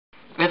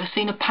Ever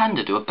seen a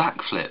panda do a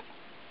backflip?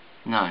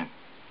 No,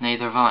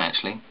 neither have I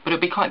actually, but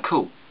it'd be quite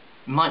cool.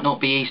 It might not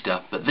be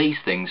Easter, but these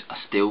things are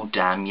still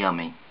damn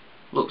yummy.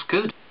 Looks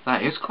good.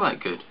 That is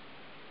quite good.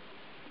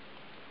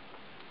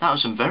 That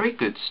was some very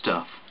good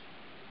stuff,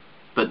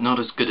 but not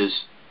as good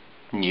as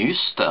new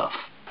stuff.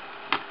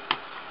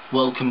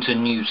 Welcome to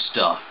new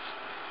stuff.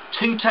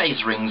 2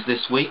 taserings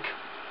this week,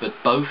 but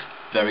both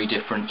very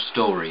different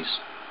stories.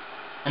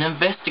 An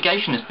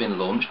investigation has been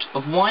launched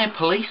of why a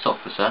police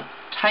officer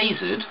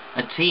tasered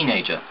a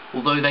teenager,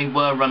 although they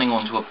were running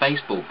onto a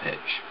baseball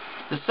pitch.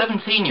 The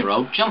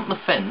 17-year-old jumped the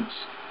fence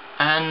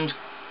and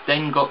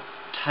then got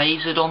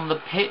tasered on the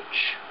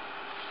pitch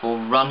for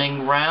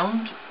running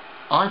round.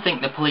 I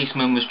think the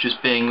policeman was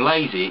just being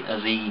lazy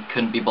as he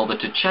couldn't be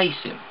bothered to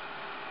chase him,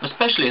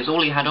 especially as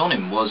all he had on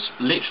him was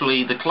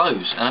literally the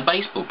clothes and a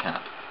baseball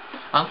cap.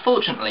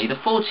 Unfortunately, the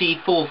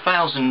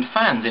 44,000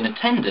 fans in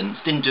attendance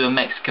didn't do a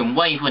Mexican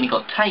wave when he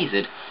got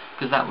tasered,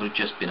 because that would have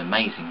just been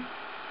amazing.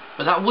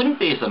 But that wouldn't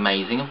be as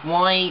amazing of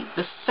why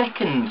the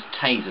second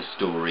taser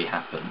story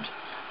happened.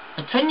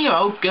 A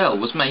 10-year-old girl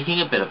was making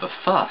a bit of a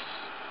fuss,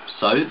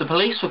 so the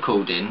police were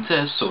called in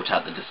to sort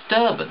out the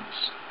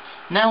disturbance.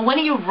 Now, when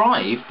he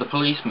arrived, the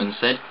policeman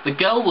said the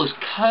girl was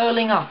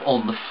curling up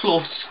on the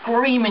floor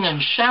screaming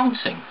and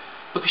shouting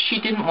because she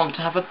didn't want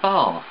to have a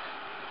bath.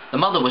 The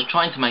mother was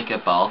trying to make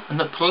her bath, and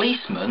the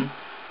policeman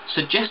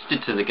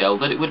suggested to the girl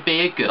that it would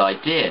be a good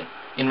idea.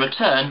 In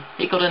return,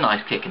 he got a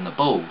nice kick in the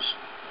balls.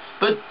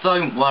 But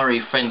don't worry,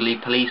 friendly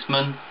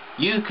policeman,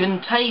 you can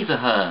taser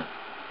her.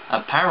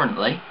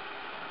 Apparently.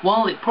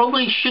 While it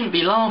probably shouldn't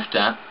be laughed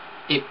at,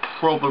 it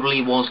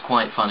probably was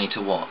quite funny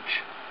to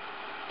watch.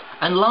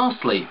 And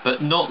lastly,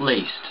 but not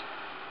least,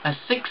 a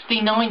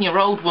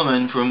 69-year-old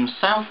woman from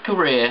South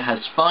Korea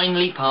has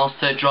finally passed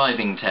her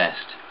driving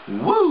test.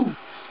 Woo!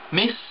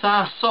 Miss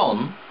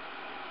Sa-son,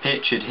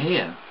 pictured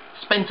here,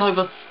 spent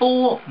over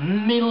 4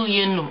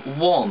 million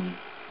won.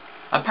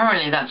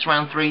 Apparently that's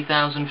around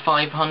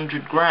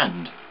 3,500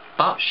 grand.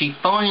 But she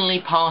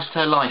finally passed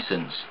her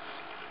license.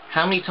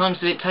 How many times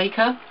did it take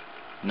her?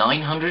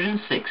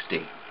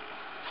 960.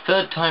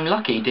 Third time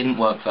lucky didn't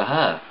work for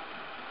her.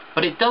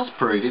 But it does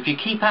prove if you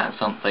keep at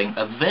something,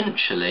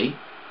 eventually,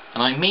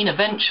 and I mean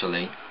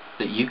eventually,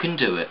 that you can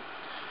do it.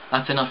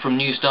 That's enough from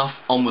new stuff,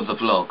 on with the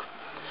vlog.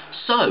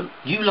 So,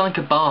 you like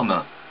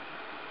Obama.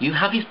 You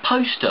have his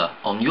poster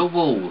on your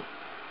wall.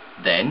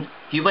 Then,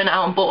 you went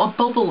out and bought a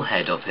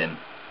bobblehead of him.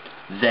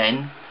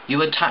 Then,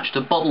 you attached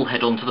a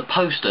bobblehead onto the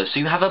poster, so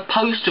you have a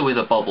poster with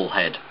a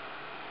bobblehead.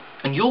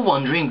 And you're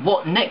wondering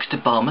what next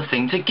Obama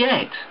thing to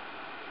get.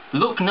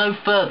 Look no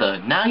further.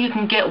 Now you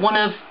can get one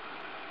of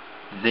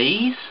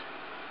these.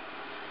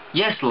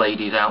 Yes,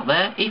 ladies out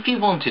there, if you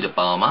wanted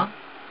Obama,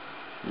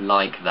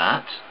 like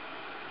that,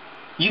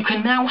 you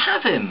can now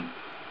have him.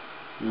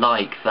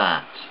 Like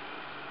that.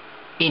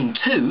 In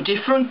 2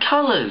 different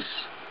colours.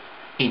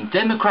 In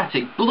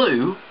democratic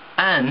blue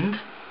and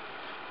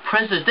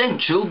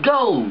presidential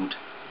gold.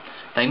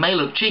 They may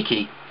look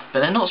cheeky, but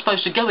they're not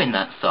supposed to go in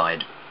that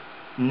side.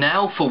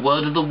 Now for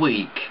word of the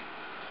week.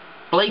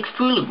 Blake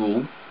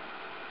Fooligal,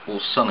 or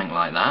something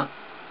like that,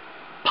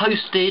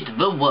 posted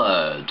the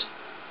word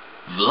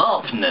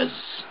Vlapnas.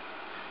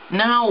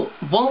 Now,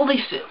 while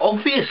this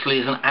obviously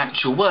is an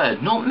actual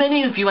word, not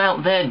many of you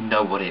out there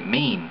know what it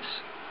means.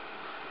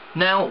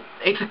 Now,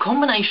 it's a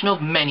combination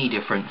of many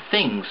different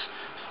things.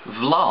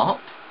 Vlap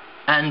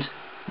and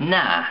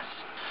nas.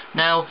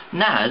 Now,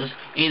 nas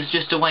is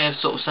just a way of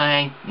sort of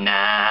saying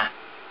nah,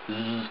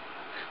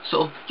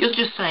 sort of, you're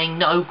just saying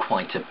no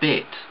quite a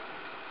bit.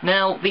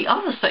 Now, the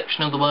other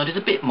section of the word is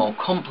a bit more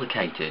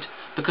complicated,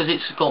 because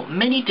it's got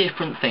many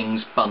different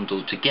things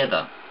bundled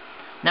together.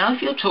 Now,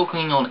 if you're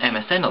talking on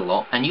MSN a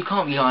lot, and you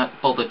can't really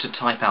bother to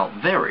type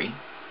out very,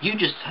 you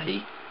just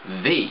say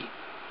V.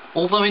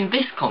 Although in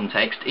this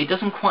context, it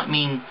doesn't quite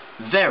mean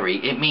very,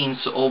 it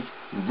means sort of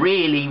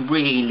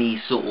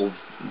really sort of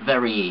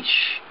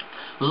very-ish.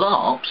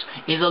 Larps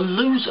is a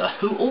loser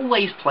who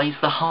always plays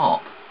the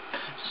harp.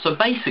 So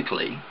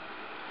basically,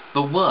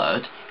 the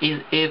word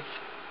is if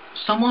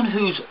someone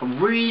who's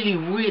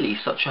really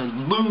such a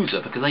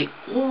loser because they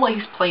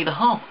always play the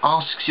harp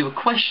asks you a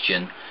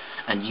question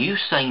and you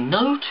say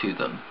no to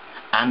them,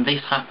 and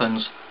this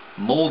happens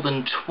more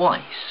than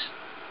twice.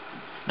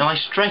 Now, I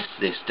stress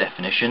this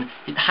definition,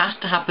 it has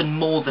to happen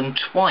more than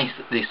twice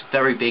that this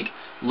very big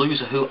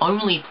loser who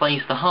only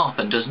plays the harp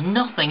and does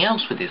nothing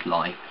else with his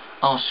life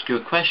asks you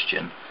a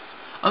question.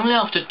 Only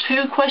after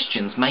 2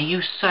 questions may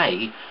you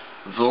say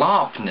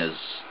Vlapnas.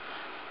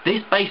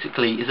 This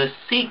basically is a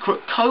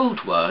secret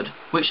code word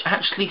which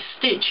actually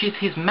stitches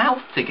his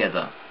mouth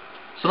together.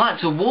 So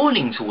that's a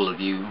warning to all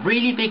of you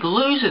really big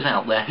losers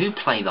out there who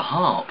play the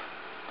harp.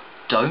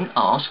 Don't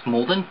ask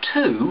more than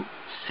 2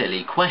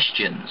 silly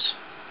questions.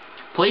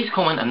 Please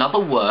comment another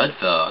word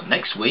for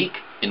next week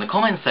in the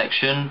comment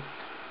section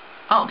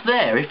up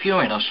there if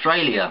you're in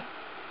Australia.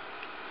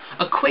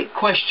 A quick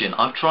question,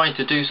 I've tried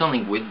to do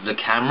something with the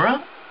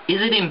camera.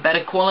 Is it in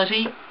better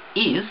quality?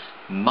 Is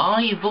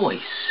my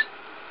voice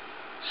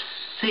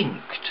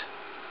synced?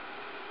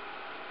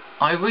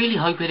 I really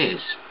hope it is.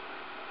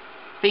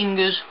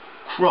 Fingers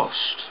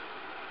crossed.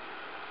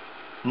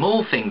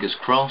 More fingers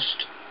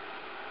crossed.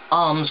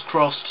 Arms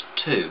crossed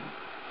too.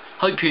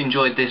 Hope you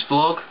enjoyed this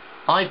vlog.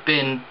 I've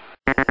been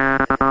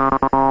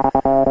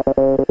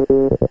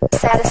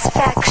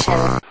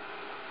Satisfaction.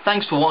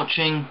 Thanks for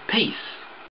watching. Peace.